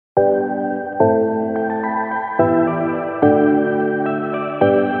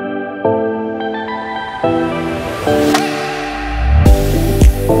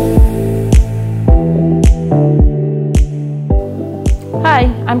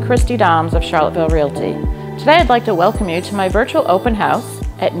I'm Christy Doms of Charlotteville Realty. Today I'd like to welcome you to my virtual open house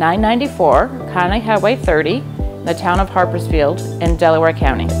at 994 County Highway 30 in the town of Harpersfield in Delaware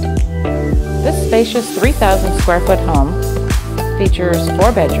County. This spacious 3,000 square foot home features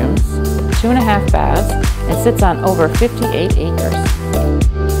 4 bedrooms, 2.5 baths, and sits on over 58 acres.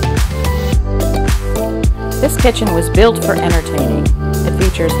 This kitchen was built for entertaining. It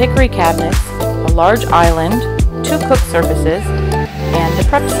features hickory cabinets, a large island, 2 cook surfaces, and a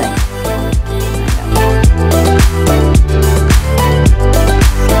prep sink.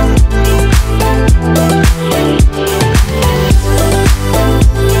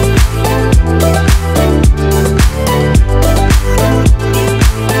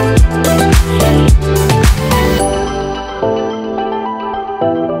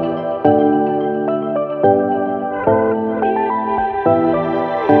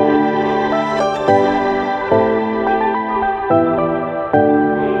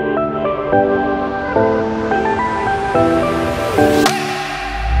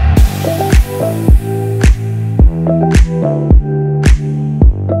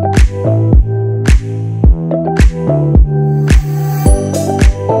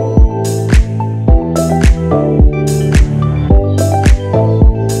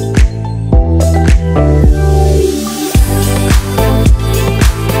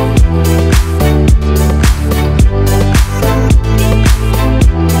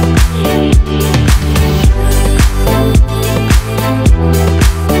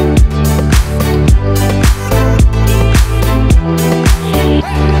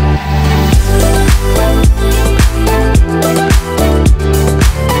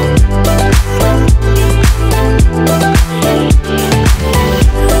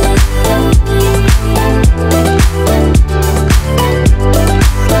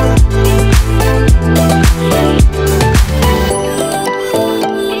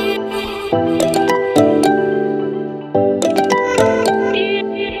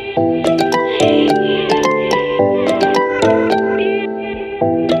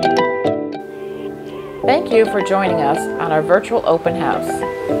 Thank you for joining us on our virtual open house.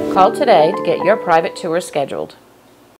 Call today to get your private tour scheduled.